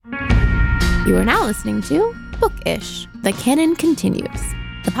You are now listening to Bookish, The Canon Continues,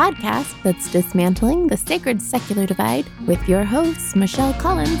 the podcast that's dismantling the sacred secular divide with your host, Michelle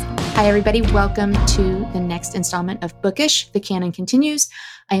Collins. Hi, everybody. Welcome to the next installment of Bookish, The Canon Continues.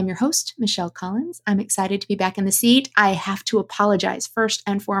 I am your host, Michelle Collins. I'm excited to be back in the seat. I have to apologize first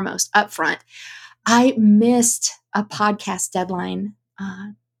and foremost up front. I missed a podcast deadline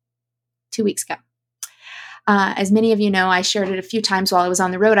 2 weeks ago. As many of you know, I shared it a few times while I was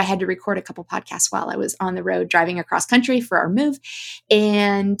on the road. I had to record a couple podcasts while I was on the road driving across country for our move.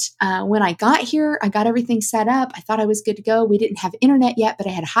 And when I got here, I got everything set up. I thought I was good to go. We didn't have internet yet, but I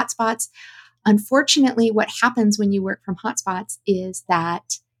had hotspots. Unfortunately, what happens when you work from hotspots is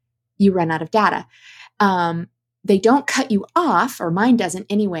that you run out of data. They don't cut you off, or mine doesn't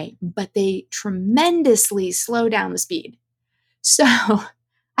anyway, but they tremendously slow down the speed. So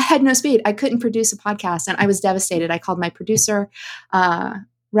I had no speed. I couldn't produce a podcast, and I was devastated. I called my producer,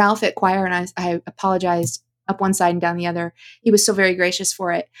 Ralph at Choir, and I apologized up one side and down the other. He was so very gracious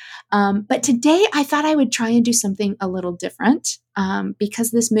for it. But today I thought I would try and do something a little different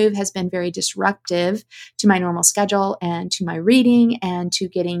because this move has been very disruptive to my normal schedule and to my reading and to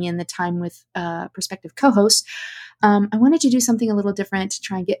getting in the time with prospective co-hosts. I wanted to do something a little different to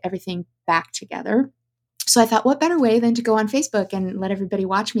try and get everything back together. So I thought, what better way than to go on Facebook and let everybody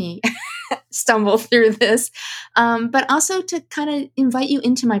watch me stumble through this, but also to kind of invite you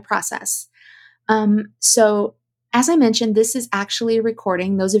into my process. So as I mentioned, this is actually a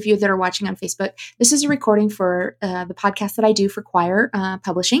recording. Those of you that are watching on Facebook, this is a recording for the podcast that I do for Choir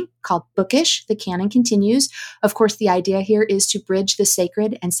Publishing called Bookish, The Canon Continues. Of course, the idea here is to bridge the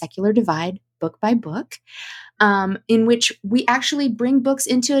sacred and secular divide book by book, in which we actually bring books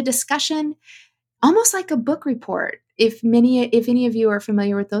into a discussion almost like a book report. If any of you are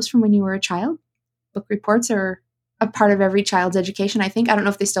familiar with those from when you were a child, book reports are a part of every child's education, I think. I don't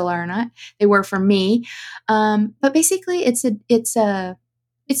know if they still are or not. They were for me. But basically it's a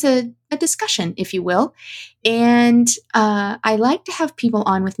discussion, if you will. And I like to have people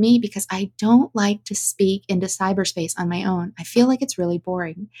on with me because I don't like to speak into cyberspace on my own. I feel like it's really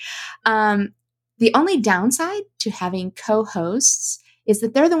boring. The only downside to having co-hosts is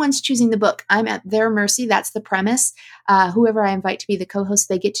that they're the ones choosing the book. I'm at their mercy. That's the premise. Whoever I invite to be the co-host,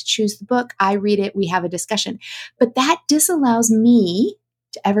 they get to choose the book. I read it. We have a discussion. But that disallows me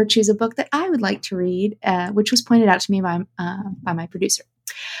to ever choose a book that I would like to read, which was pointed out to me by my producer.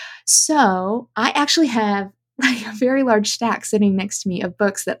 So I actually have like a very large stack sitting next to me of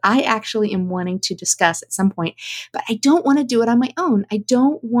books that I actually am wanting to discuss at some point. But I don't want to do it on my own. I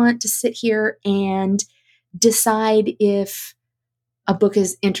don't want to sit here and decide if a book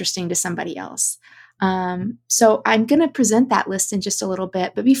is interesting to somebody else. So I'm going to present that list in just a little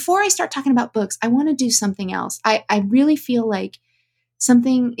bit. But before I start talking about books, I want to do something else. I really feel like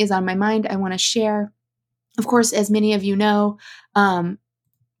something is on my mind I want to share. Of course, as many of you know,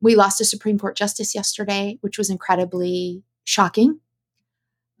 we lost a Supreme Court justice yesterday, which was incredibly shocking.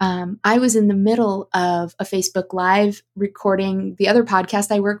 I was in the middle of a Facebook Live recording the other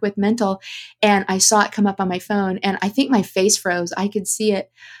podcast I work with, Mental, and I saw it come up on my phone, and I think my face froze. I could see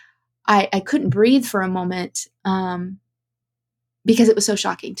it. I couldn't breathe for a moment because it was so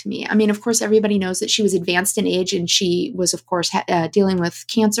shocking to me. I mean, of course, everybody knows that she was advanced in age, and she was, of course, dealing with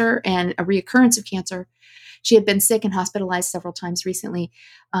cancer and a reoccurrence of cancer. She had been sick and hospitalized several times recently,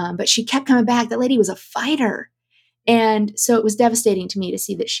 but she kept coming back. That lady was a fighter. And so it was devastating to me to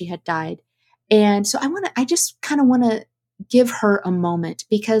see that she had died. And so I just kind of want to give her a moment,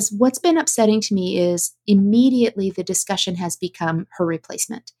 because what's been upsetting to me is immediately the discussion has become her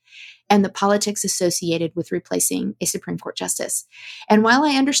replacement and the politics associated with replacing a Supreme Court justice. And while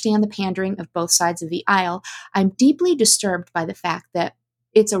I understand the pandering of both sides of the aisle, I'm deeply disturbed by the fact that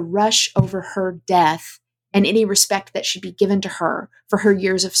it's a rush over her death and any respect that should be given to her for her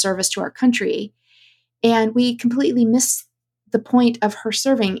years of service to our country. And we completely miss the point of her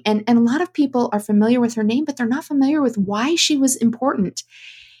serving. And a lot of people are familiar with her name, but they're not familiar with why she was important.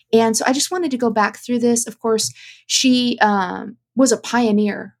 And so I just wanted to go back through this. Of course, she was a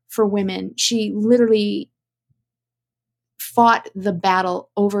pioneer for women. She literally fought the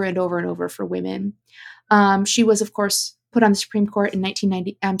battle over and over and over for women. She was, of course, put on the Supreme Court in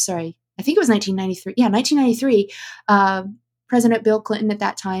 1990. I'm sorry, I think it was 1993. Yeah, 1993. President Bill Clinton at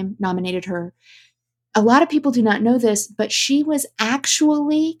that time nominated her. A lot of people do not know this, but she was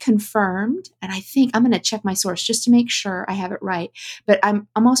actually confirmed, and I think I'm going to check my source just to make sure I have it right, but I'm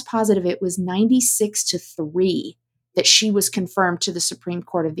almost positive it was 96-3 that she was confirmed to the Supreme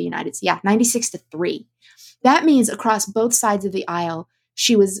Court of the United States. Yeah, 96-3. That means across both sides of the aisle,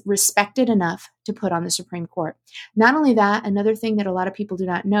 she was respected enough to put on the Supreme Court. Not only that, another thing that a lot of people do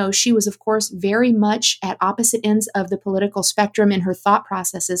not know, she was, of course, very much at opposite ends of the political spectrum in her thought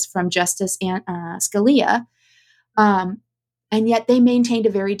processes from Justice Scalia. And yet they maintained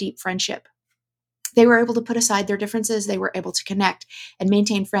a very deep friendship. They were able to put aside their differences. They were able to connect and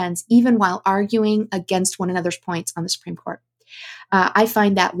maintain friends, even while arguing against one another's points on the Supreme Court. I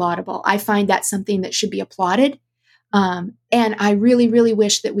find that laudable. I find that something that should be applauded. And I really, really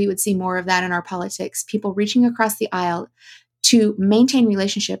wish that we would see more of that in our politics, people reaching across the aisle to maintain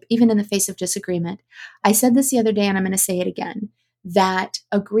relationship, even in the face of disagreement. I said this the other day, and I'm going to say it again, that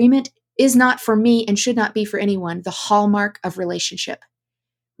agreement is not for me and should not be for anyone the hallmark of relationship.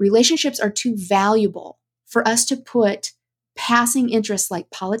 Relationships are too valuable for us to put passing interests like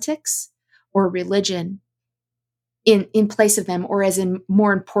politics or religion in place of them, or as in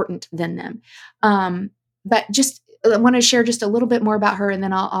more important than them. But just I want to share just a little bit more about her, and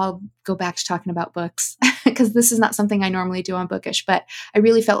then I'll go back to talking about books, because this is not something I normally do on Bookish, but I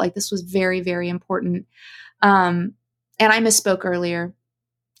really felt like this was very, very important. And I misspoke earlier.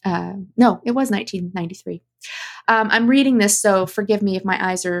 No, it was 1993. I'm reading this, so forgive me if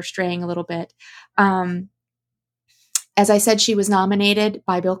my eyes are straying a little bit. As I said, she was nominated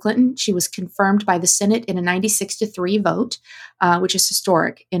by Bill Clinton. She was confirmed by the Senate in a 96-3 vote, which is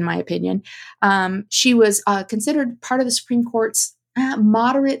historic, in my opinion. She was considered part of the Supreme Court's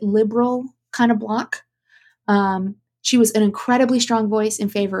moderate liberal kind of bloc. She was an incredibly strong voice in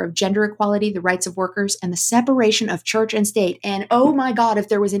favor of gender equality, the rights of workers, and the separation of church and state. And oh my God, if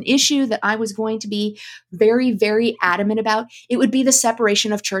there was an issue that I was going to be very, very adamant about, it would be the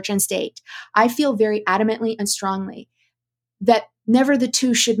separation of church and state. I feel very adamantly and strongly that never the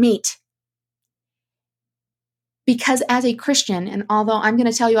two should meet. Because as a Christian, and although I'm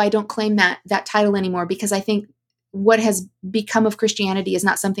going to tell you I don't claim that title anymore, because I think what has become of Christianity is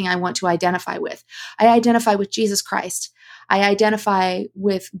not something I want to identify with. I identify with Jesus Christ. I identify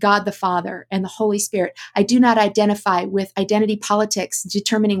with God the Father and the Holy Spirit. I do not identify with identity politics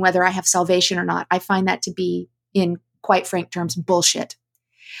determining whether I have salvation or not. I find that to be, in quite frank terms, bullshit.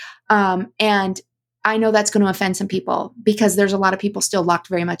 And I know that's going to offend some people, because there's a lot of people still locked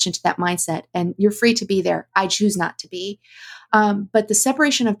very much into that mindset, and you're free to be there. I choose not to be. But the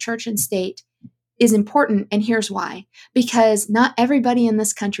separation of church and state is important. And here's why. Because not everybody in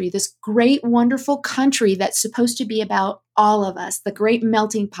this country, this great, wonderful country that's supposed to be about all of us, the great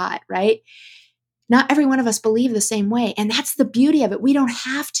melting pot, right? Not every one of us believe the same way. And that's the beauty of it. We don't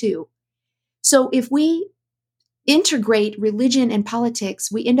have to. So if we integrate religion and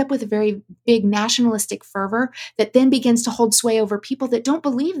politics, we end up with a very big nationalistic fervor that then begins to hold sway over people that don't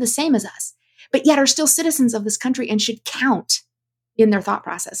believe the same as us, but yet are still citizens of this country and should count in their thought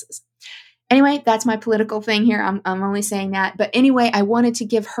processes. Anyway, that's my political thing here. I'm only saying that. But anyway, I wanted to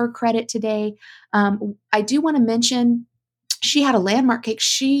give her credit today. I do want to mention she had a landmark case.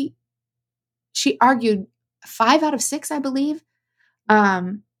 She argued 5 out of 6, I believe.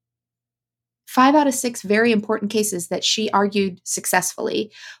 5 out of 6 very important cases that she argued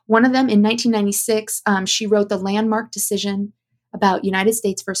successfully. One of them in 1996, she wrote the landmark decision about United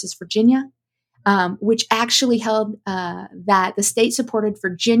States versus Virginia, which actually held that the state-supported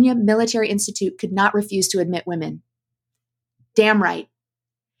Virginia Military Institute could not refuse to admit women. Damn right.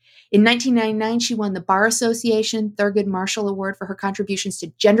 In 1999, she won the Bar Association Thurgood Marshall Award for her contributions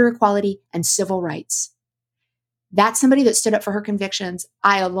to gender equality and civil rights. That's somebody that stood up for her convictions.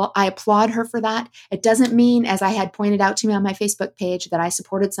 I applaud her for that. It doesn't mean, as I had pointed out to me on my Facebook page, that I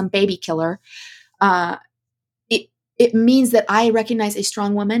supported some baby killer. It means that I recognize a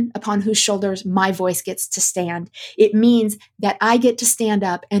strong woman upon whose shoulders my voice gets to stand. It means that I get to stand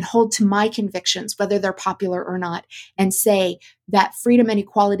up and hold to my convictions, whether they're popular or not, and say that freedom and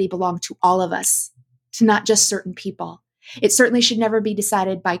equality belong to all of us, to not just certain people. It certainly should never be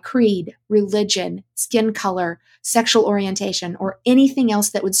decided by creed, religion, skin color, sexual orientation, or anything else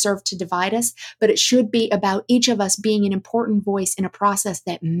that would serve to divide us, but it should be about each of us being an important voice in a process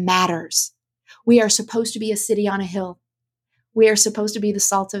that matters. We are supposed to be a city on a hill. We are supposed to be the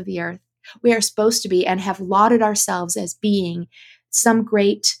salt of the earth. We are supposed to be, and have lauded ourselves as being, some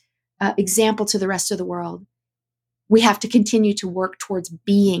great example to the rest of the world. We have to continue to work towards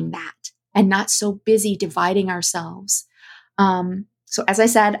being that, and not so busy dividing ourselves. So as I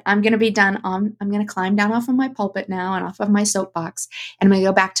said, I'm going to be done. I'm going to climb down off of my pulpit now and off of my soapbox, and I'm going to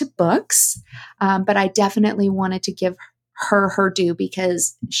go back to books. But I definitely wanted to give her due,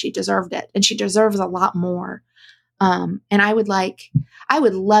 because she deserved it, and she deserves a lot more. And I would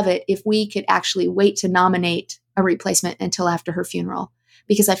love it if we could actually wait to nominate a replacement until after her funeral,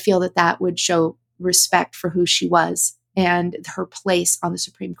 because I feel that would show respect for who she was and her place on the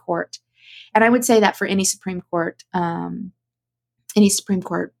Supreme Court. And I would say that for any Supreme Court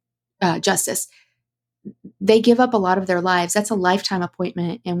justice, they give up a lot of their lives. That's a lifetime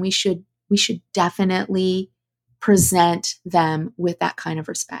appointment, and we should definitely present them with that kind of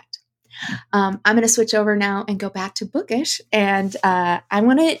respect. I'm going to switch over now and go back to Bookish, and I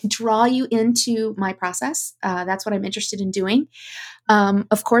want to draw you into my process. That's what I'm interested in doing.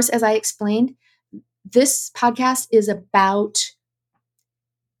 Of course, as I explained, this podcast is about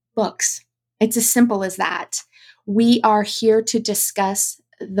books. It's as simple as that. We are here to discuss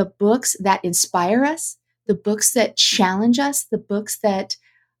the books that inspire us, the books that challenge us, the books that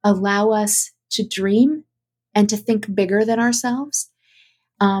allow us to dream and to think bigger than ourselves.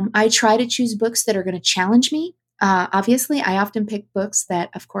 I try to choose books that are going to challenge me. Obviously, I often pick books that,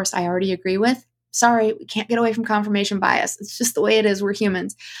 of course, I already agree with. Sorry, we can't get away from confirmation bias. It's just the way it is. We're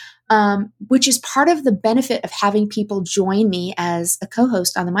humans. Which is part of the benefit of having people join me as a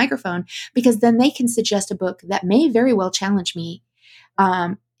co-host on the microphone, because then they can suggest a book that may very well challenge me,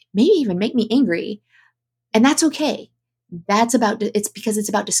 maybe even make me angry. And that's okay. It's because it's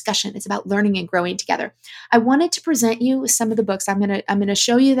about discussion. It's about learning and growing together. I wanted to present you some of the books. I'm going to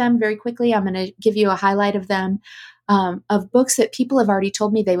show you them very quickly. I'm going to give you a highlight of them, of books that people have already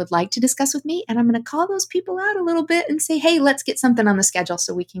told me they would like to discuss with me. And I'm going to call those people out a little bit and say, hey, let's get something on the schedule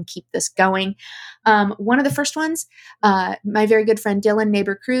so we can keep this going. One of the first ones, my very good friend, Dylan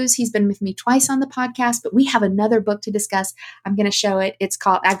Neighbor Cruz, he's been with me twice on the podcast, but we have another book to discuss. I'm going to show it. It's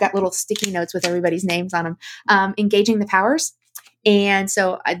called, I've got little sticky notes with everybody's names on them, Engaging the Powers. And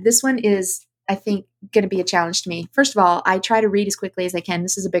so this one is, I think, going to be a challenge to me. First of all, I try to read as quickly as I can.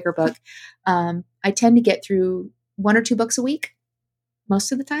 This is a bigger book. I tend to get through 1 or 2 books a week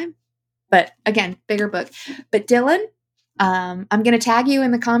most of the time, but again, bigger book. But Dylan, I'm going to tag you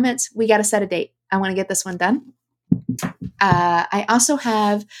in the comments. We got to set a date. I want to get this one done. I also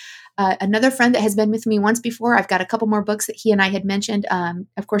have another friend that has been with me once before. I've got a couple more books that he and I had mentioned.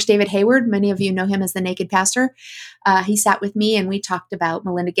 Of course, David Hayward, many of you know him as the Naked Pastor. He sat with me and we talked about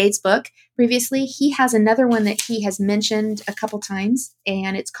Melinda Gates' book previously. He has another one that he has mentioned a couple times,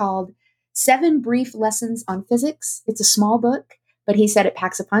 and it's called 7 Brief Lessons on Physics. It's a small book, but he said it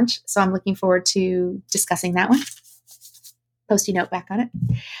packs a punch. So I'm looking forward to discussing that one. Post-it note back on it.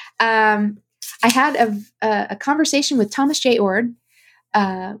 I had a conversation with Thomas J. Ord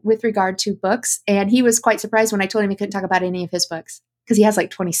with regard to books, and he was quite surprised when I told him he couldn't talk about any of his books because he has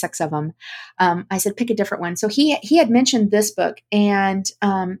like 26 of them. I said, pick a different one. So he had mentioned this book, and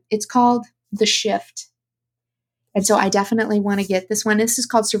it's called The Shift. And so I definitely want to get this one. This is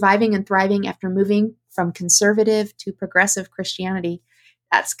called Surviving and Thriving After Moving from Conservative to Progressive Christianity.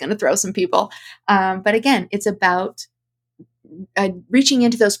 That's going to throw some people. But again, it's about reaching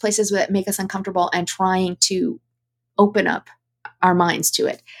into those places that make us uncomfortable and trying to open up our minds to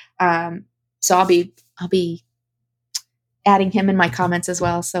it. So I'll be adding him in my comments as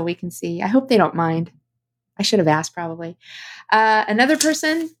well so we can see. I hope they don't mind. I should have asked probably. Another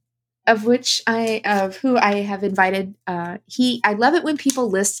person of who I have invited. I love it when people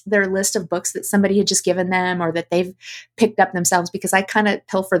list their list of books that somebody had just given them or that they've picked up themselves, because I kind of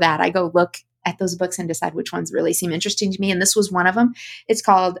pilfer that. I go look at those books and decide which ones really seem interesting to me. And this was one of them. It's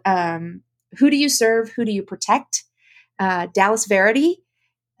called Who Do You Serve? Who Do You Protect? Dallas Verity.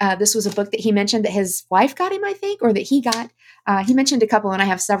 This was a book that he mentioned that his wife got him, I think, or that he got. He mentioned a couple, and I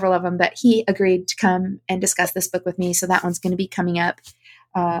have several of them, but he agreed to come and discuss this book with me. So that one's going to be coming up.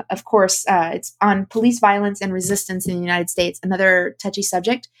 Of course, it's on police violence and resistance in the United States, another touchy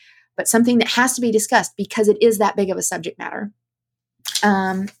subject, but something that has to be discussed because it is that big of a subject matter.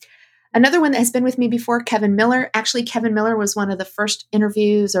 Another one that has been with me before, Kevin Miller. Actually, Kevin Miller was one of the first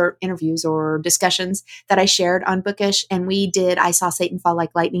interviews or discussions that I shared on Bookish. And we did I Saw Satan Fall Like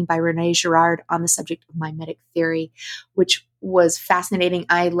Lightning by Renee Girard on the subject of mimetic theory, which was fascinating.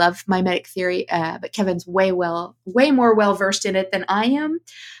 I love mimetic theory, but Kevin's way more well-versed in it than I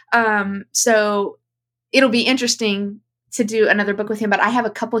am. So it'll be interesting to do another book with him, but I have a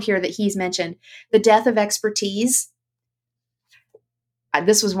couple here that he's mentioned. The Death of Expertise.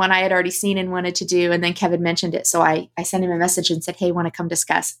 This was one I had already seen and wanted to do. And then Kevin mentioned it. So I sent him a message and said, hey, want to come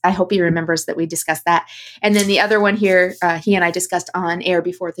discuss? I hope he remembers that we discussed that. And then the other one here, he and I discussed on air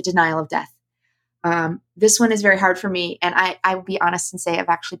before, The Denial of Death. This one is very hard for me. And I will be honest and say I've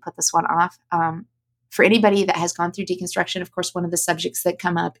actually put this one off. For anybody that has gone through deconstruction, of course, one of the subjects that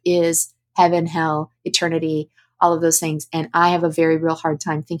come up is heaven, hell, eternity, all of those things. And I have a very real hard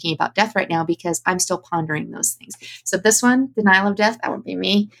time thinking about death right now because I'm still pondering those things. So this one, Denial of Death, that won't be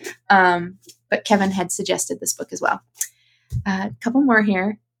me. But Kevin had suggested this book as well. A couple more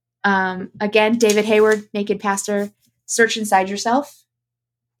here. Again, David Hayward, Naked Pastor, Search Inside Yourself,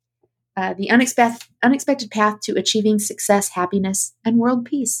 The Unexpected Path to Achieving Success, Happiness, and World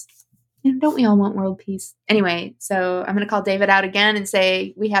Peace. Don't we all want world peace? Anyway, so I'm going to call David out again and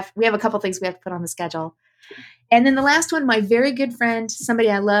say we have a couple things we have to put on the schedule. And then the last one, my very good friend,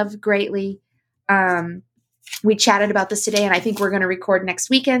 somebody I love greatly. We chatted about this today, and I think we're going to record next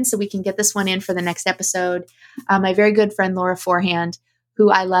weekend so we can get this one in for the next episode. My very good friend, Laura Forehand,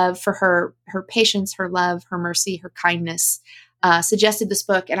 who I love for her patience, her love, her mercy, her kindness, suggested this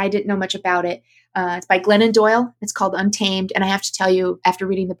book, and I didn't know much about it. It's by Glennon Doyle. It's called Untamed. And I have to tell you, after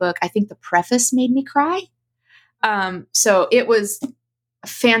reading the book, I think the preface made me cry. So it was a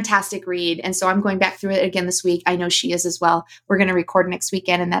fantastic read. And so I'm going back through it again this week. I know she is as well. We're going to record next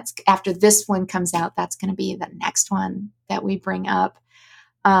weekend. And that's after this one comes out, that's going to be the next one that we bring up.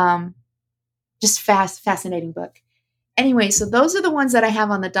 Just fascinating book. Anyway, so those are the ones that I have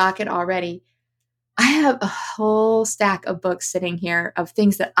on the docket already. I have a whole stack of books sitting here of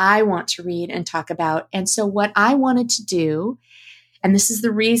things that I want to read and talk about. And so what I wanted to do, and this is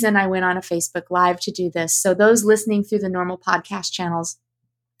the reason I went on a Facebook Live to do this. So those listening through the normal podcast channels,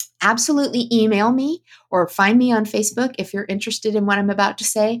 absolutely email me or find me on Facebook if you're interested in what I'm about to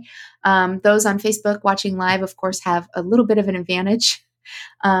say. Those on Facebook watching live, of course, have a little bit of an advantage.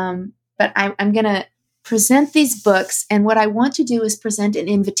 But I'm going to present these books. And what I want to do is present an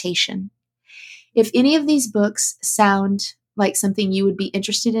invitation. If any of these books sound like something you would be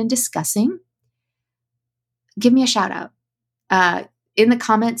interested in discussing, give me a shout out. In the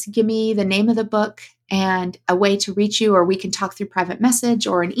comments, give me the name of the book and a way to reach you, or we can talk through private message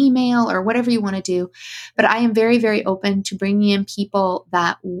or an email or whatever you want to do. But I am very, very open to bringing in people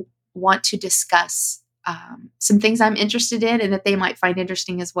that want to discuss some things I'm interested in and that they might find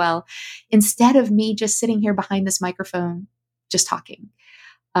interesting as well, instead of me just sitting here behind this microphone, just talking.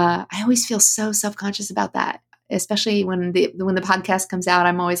 I always feel so self-conscious about that, especially when the podcast comes out.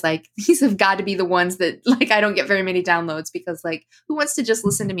 I'm always like, these have got to be the ones that like I don't get very many downloads, because like who wants to just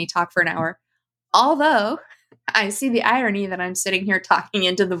listen to me talk for an hour? Although I see the irony that I'm sitting here talking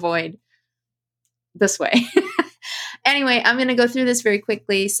into the void this way. Anyway, I'm going to go through this very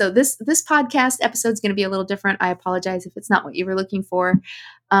quickly. So this podcast episode is going to be a little different. I apologize if it's not what you were looking for.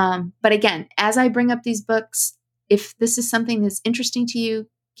 But again, as I bring up these books, if this is something that's interesting to you,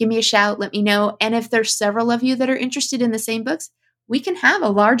 give me a shout, let me know. And if there's several of you that are interested in the same books, we can have a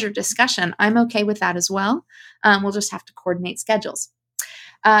larger discussion. I'm okay with that as well. We'll just have to coordinate schedules.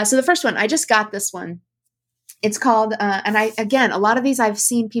 So the first one, I just got this one. It's called, a lot of these I've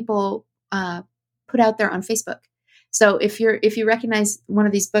seen people put out there on Facebook. So if you recognize one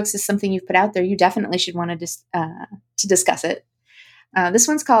of these books as something you've put out there, you definitely should want to discuss it. This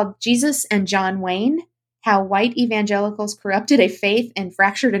one's called Jesus and John Wayne: How White Evangelicals Corrupted a Faith and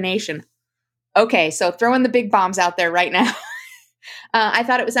Fractured a Nation. Okay, so throwing the big bombs out there right now. I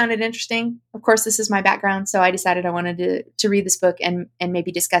thought it sounded interesting. Of course, this is my background, so I decided I wanted to read this book and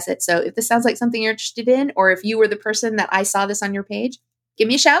maybe discuss it. So if this sounds like something you're interested in, or if you were the person that I saw this on your page, give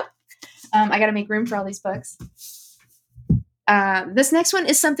me a shout. I got to make room for all these books. This next one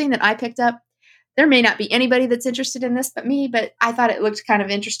is something that I picked up. There may not be anybody that's interested in this but me, but I thought it looked kind of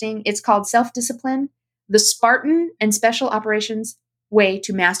interesting. It's called Self-Discipline: The Spartan and Special Operations Way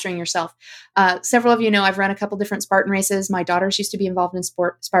to Mastering Yourself. Several of you know I've run a couple different Spartan races. My daughters used to be involved in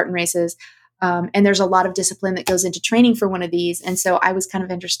Spartan races. And there's a lot of discipline that goes into training for one of these. And so I was kind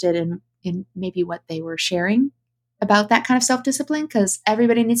of interested in maybe what they were sharing about that kind of self-discipline, because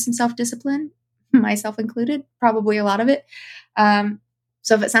everybody needs some self-discipline, myself included, probably a lot of it.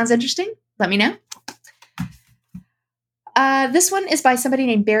 So if it sounds interesting, let me know. This one is by somebody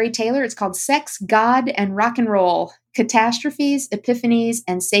named Barry Taylor. It's called Sex, God, and Rock and Roll: Catastrophes, Epiphanies,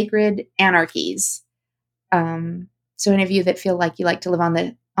 and Sacred Anarchies. So any of you that feel like you like to live on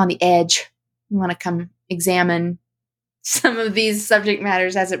the edge, you want to come examine some of these subject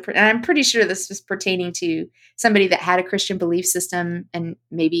matters and I'm pretty sure this was pertaining to somebody that had a Christian belief system and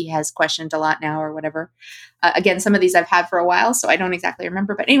maybe has questioned a lot now or whatever. Again, some of these I've had for a while, so I don't exactly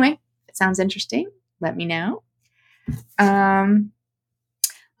remember. But anyway, if it sounds interesting, let me know.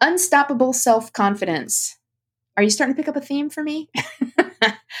 Unstoppable Self-Confidence. Are you starting to pick up a theme for me?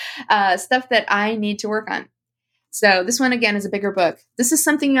 Stuff that I need to work on. So this one, again, is a bigger book. This is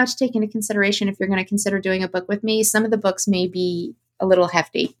something you have to take into consideration if you're going to consider doing a book with me. Some of the books may be a little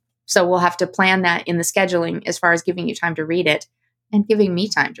hefty. So we'll have to plan that in the scheduling as far as giving you time to read it and giving me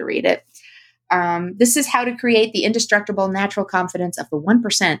time to read it. This is How to Create the Indestructible Natural Confidence of the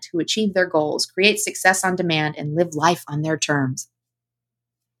 1% Who Achieve Their Goals, Create Success on Demand, and Live Life on Their Terms.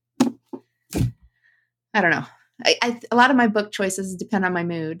 I don't know. A lot of my book choices depend on my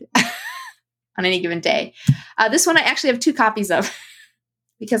mood. on any given day. This one I actually have 2 copies of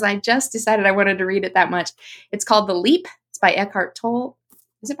because I just decided I wanted to read it that much. It's called The Leap. It's by Eckhart Tolle.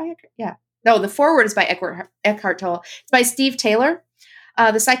 Is it by Eckhart? Yeah. No, the foreword is by Eckhart Tolle. It's by Steve Taylor.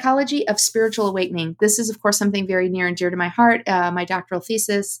 The Psychology of Spiritual Awakening. This is, of course, something very near and dear to my heart. My doctoral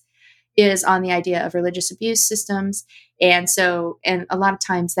thesis is on the idea of religious abuse systems. And a lot of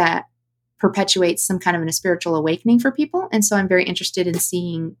times that perpetuates some kind of a spiritual awakening for people. And so I'm very interested in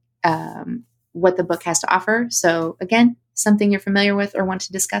seeing what the book has to offer. So again, something you're familiar with or want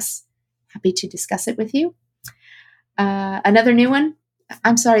to discuss, happy to discuss it with you. Another new one.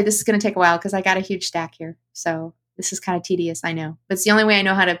 I'm sorry, this is going to take a while because I got a huge stack here. So this is kind of tedious, I know. But it's the only way I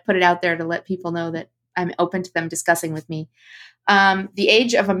know how to put it out there to let people know that I'm open to them discussing with me. The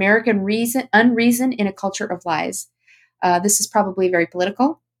Age of American Unreason in a Culture of Lies. This is probably very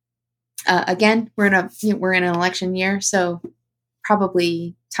political. Again, we're in an election year, so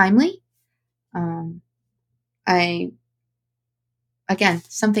probably timely.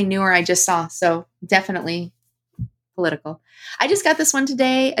 Something newer I just saw, so definitely political. I just got this one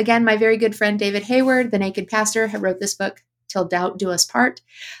today. Again, my very good friend David Hayward, the Naked Pastor, wrote this book, Till Doubt Do Us Part.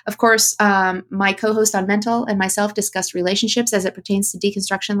 Of course, my co-host on Mental and myself discussed relationships as it pertains to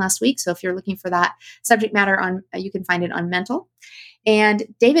deconstruction last week. So if you're looking for that subject matter, you can find it on Mental. And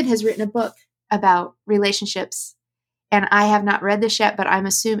David has written a book about relationships. And I have not read this yet, but I'm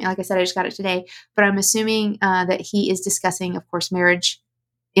assuming, like I said, I just got it today, but I'm assuming that he is discussing, of course, marriage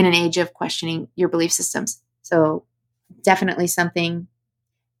in an age of questioning your belief systems. So definitely something.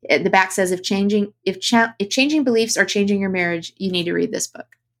 The back says, if changing beliefs are changing your marriage, you need to read this book.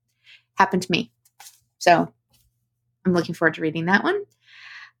 Happened to me. So I'm looking forward to reading that one.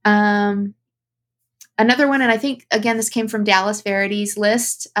 Another one, and I think, again, this came from Dallas Verity's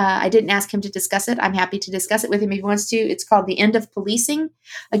list. I didn't ask him to discuss it. I'm happy to discuss it with him if he wants to. It's called The End of Policing.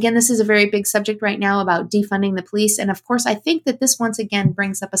 Again, this is a very big subject right now about defunding the police. And of course, I think that this once again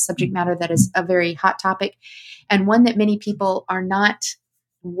brings up a subject matter that is a very hot topic and one that many people are not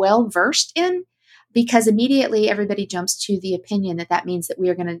well versed in, because immediately everybody jumps to the opinion that means that we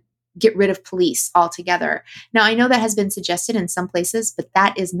are going to get rid of police altogether. Now, I know that has been suggested in some places, but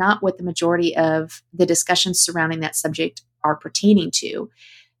that is not what the majority of the discussions surrounding that subject are pertaining to.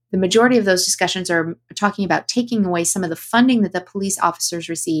 The majority of those discussions are talking about taking away some of the funding that the police officers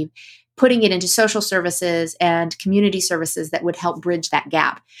receive, putting it into social services and community services that would help bridge that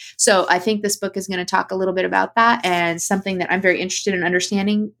gap. So I think this book is going to talk a little bit about that, and something that I'm very interested in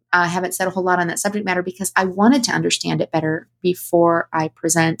understanding. I haven't said a whole lot on that subject matter because I wanted to understand it better before I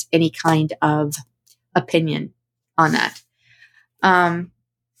present any kind of opinion on that.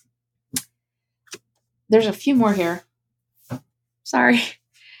 There's a few more here. Sorry.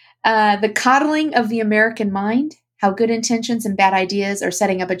 The Coddling of the American Mind, How Good Intentions and Bad Ideas Are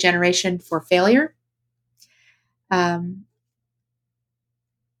Setting Up a Generation for Failure.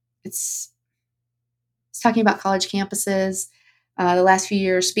 It's talking about college campuses. The last few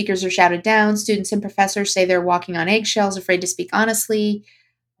years, speakers are shouted down. Students and professors say they're walking on eggshells, afraid to speak honestly.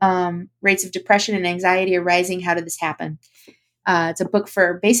 Rates of depression and anxiety are rising. How did this happen? It's a book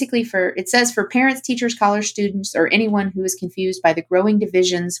it says for parents, teachers, college students, or anyone who is confused by the growing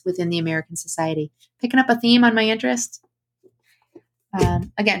divisions within the American society. Picking up a theme on my interest.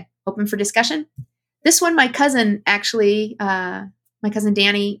 Again, open for discussion. This one, my cousin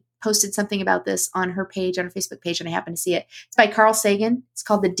Danny posted something about this on her Facebook page, and I happened to see it. It's by Carl Sagan. It's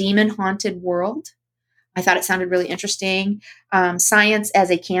called The Demon Haunted World. I thought it sounded really interesting. Science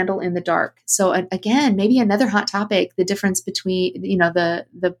as a candle in the dark. So again, maybe another hot topic, the difference between,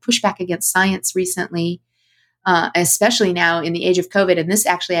 the pushback against science recently, especially now in the age of COVID. And this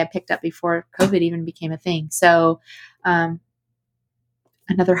actually I picked up before COVID even became a thing. So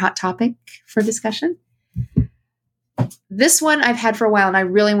another hot topic for discussion. This one I've had for a while, and I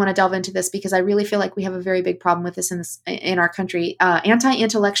really want to delve into this because I really feel like we have a very big problem with this in our country.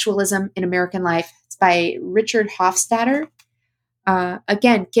 Anti-intellectualism in American Life. It's by Richard Hofstadter.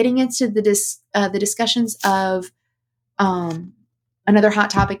 Again, getting into the discussions of another hot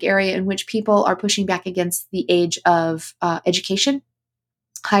topic area in which people are pushing back against the age of education,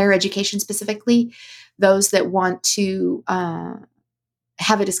 higher education specifically, those that want to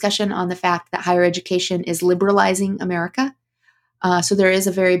have a discussion on the fact that higher education is liberalizing America. So there is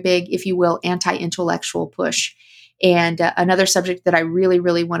a very big, if you will, anti-intellectual push. And another subject that I really,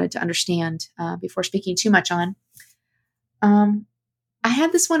 really wanted to understand before speaking too much on. I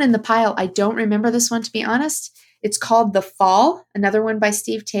had this one in the pile. I don't remember this one, to be honest. It's called The Fall, another one by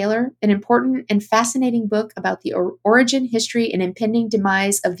Steve Taylor, an important and fascinating book about the origin, history, and impending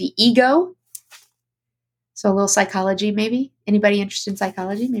demise of the ego. So a little psychology, maybe. Anybody interested in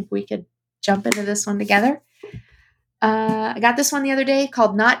psychology? Maybe we could jump into this one together. I got this one the other day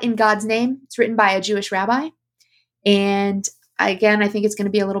called Not in God's Name. It's written by a Jewish rabbi. And again, I think it's going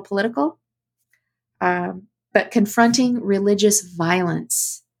to be a little political. But confronting religious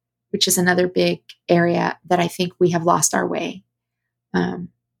violence, which is another big area that I think we have lost our way.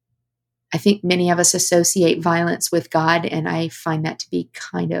 I think many of us associate violence with God, and I find that to be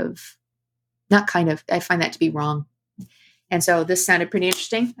I find that to be wrong. And so this sounded pretty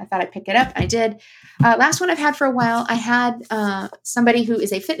interesting. I thought I'd pick it up. I did. Last one I've had for a while, I had somebody who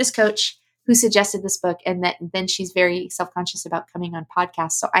is a fitness coach who suggested this book, and then she's very self-conscious about coming on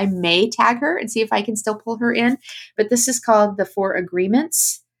podcasts. So I may tag her and see if I can still pull her in. But this is called The Four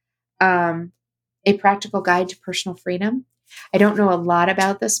Agreements, A Practical Guide to Personal Freedom. I don't know a lot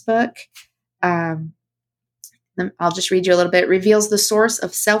about this book. I'll just read you a little bit. It reveals the source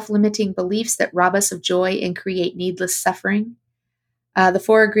of self-limiting beliefs that rob us of joy and create needless suffering. The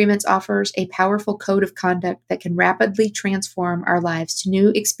Four Agreements offers a powerful code of conduct that can rapidly transform our lives to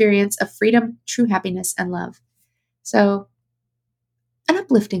new experience of freedom, true happiness, and love. So, an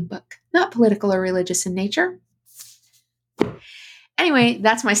uplifting book, not political or religious in nature. Anyway,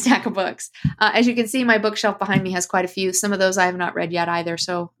 that's my stack of books. As you can see, my bookshelf behind me has quite a few. Some of those I have not read yet either,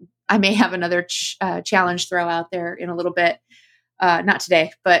 so I may have another challenge throw out there in a little bit. Not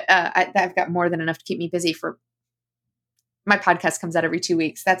today, but I've got more than enough to keep me busy for. My podcast comes out every 2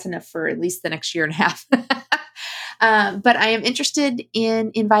 weeks. That's enough for at least the next year and a half. But I am interested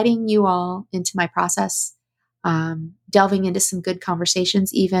in inviting you all into my process, delving into some good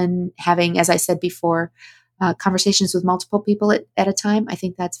conversations, even having, as I said before, conversations with multiple people at a time. I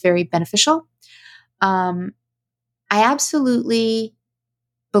think that's very beneficial. I absolutely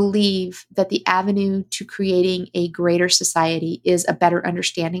believe that the avenue to creating a greater society is a better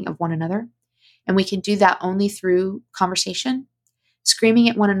understanding of one another. And we can do that only through conversation. Screaming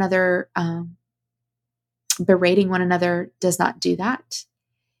at one another, berating one another does not do that.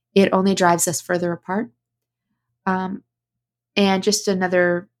 It only drives us further apart. And just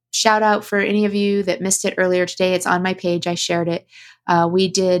another shout out for any of you that missed it earlier today. It's on my page. I shared it. We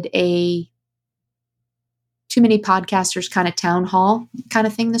did a Too Many Podcasters kind of town hall kind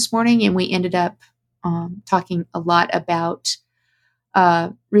of thing this morning. And we ended up talking a lot about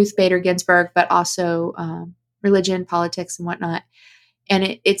Ruth Bader Ginsburg, but also religion, politics, and whatnot.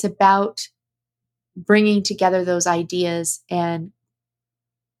 And it's about bringing together those ideas and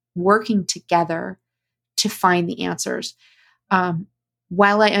working together to find the answers.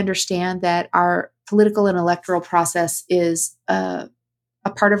 While I understand that our political and electoral process is a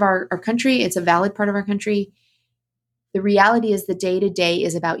part of our country, it's a valid part of our country, the reality is the day-to-day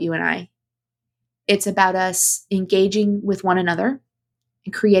is about you and I. It's about us engaging with one another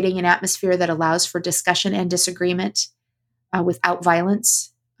and creating an atmosphere that allows for discussion and disagreement without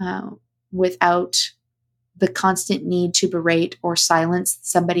violence, without the constant need to berate or silence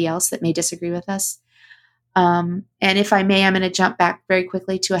somebody else that may disagree with us. And if I may, I'm going to jump back very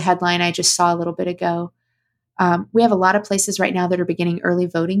quickly to a headline I just saw a little bit ago. We have a lot of places right now that are beginning early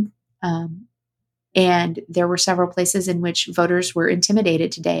voting. And there were several places in which voters were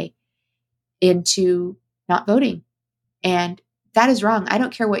intimidated today into not voting. And that is wrong. I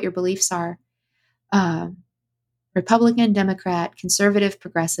don't care what your beliefs are. Republican, Democrat, conservative,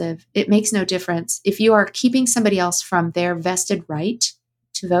 progressive, it makes no difference. If you are keeping somebody else from their vested right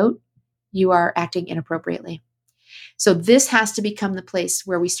to vote, you are acting inappropriately. So this has to become the place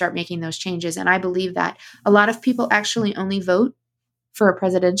where we start making those changes. And I believe that a lot of people actually only vote for a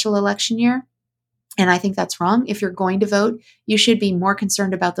presidential election year. And I think that's wrong. If you're going to vote, you should be more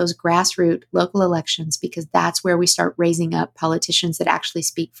concerned about those grassroots local elections, because that's where we start raising up politicians that actually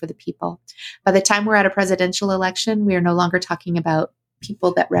speak for the people. By the time we're at a presidential election, we are no longer talking about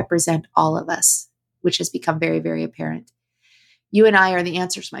people that represent all of us, which has become very, very apparent. You and I are the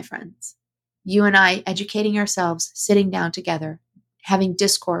answers, my friends. You and I educating ourselves, sitting down together, having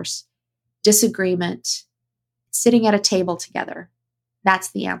discourse, disagreement, sitting at a table together. That's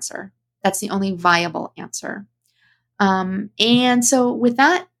the answer. That's the only viable answer. And so with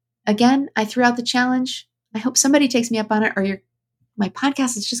that, again, I threw out the challenge. I hope somebody takes me up on it, or my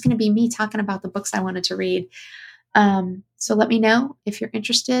podcast is just going to be me talking about the books I wanted to read. So let me know if you're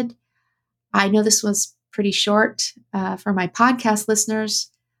interested. I know this was pretty short for my podcast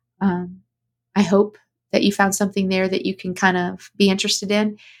listeners. I hope that you found something there that you can kind of be interested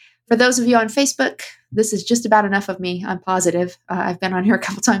in. For those of you on Facebook, this is just about enough of me. I'm positive. I've been on here a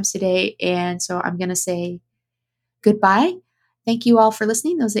couple times today, and so I'm going to say goodbye. Thank you all for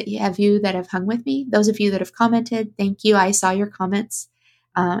listening. Those of you that have hung with me, those of you that have commented, thank you. I saw your comments,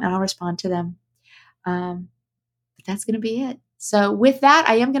 and I'll respond to them. But that's going to be it. So with that,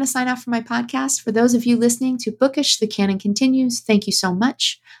 I am going to sign off from my podcast. For those of you listening to Bookish, The Canon Continues, thank you so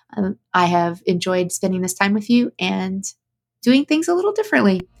much. I have enjoyed spending this time with you and doing things a little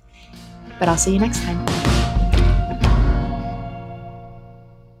differently. But I'll see you next time.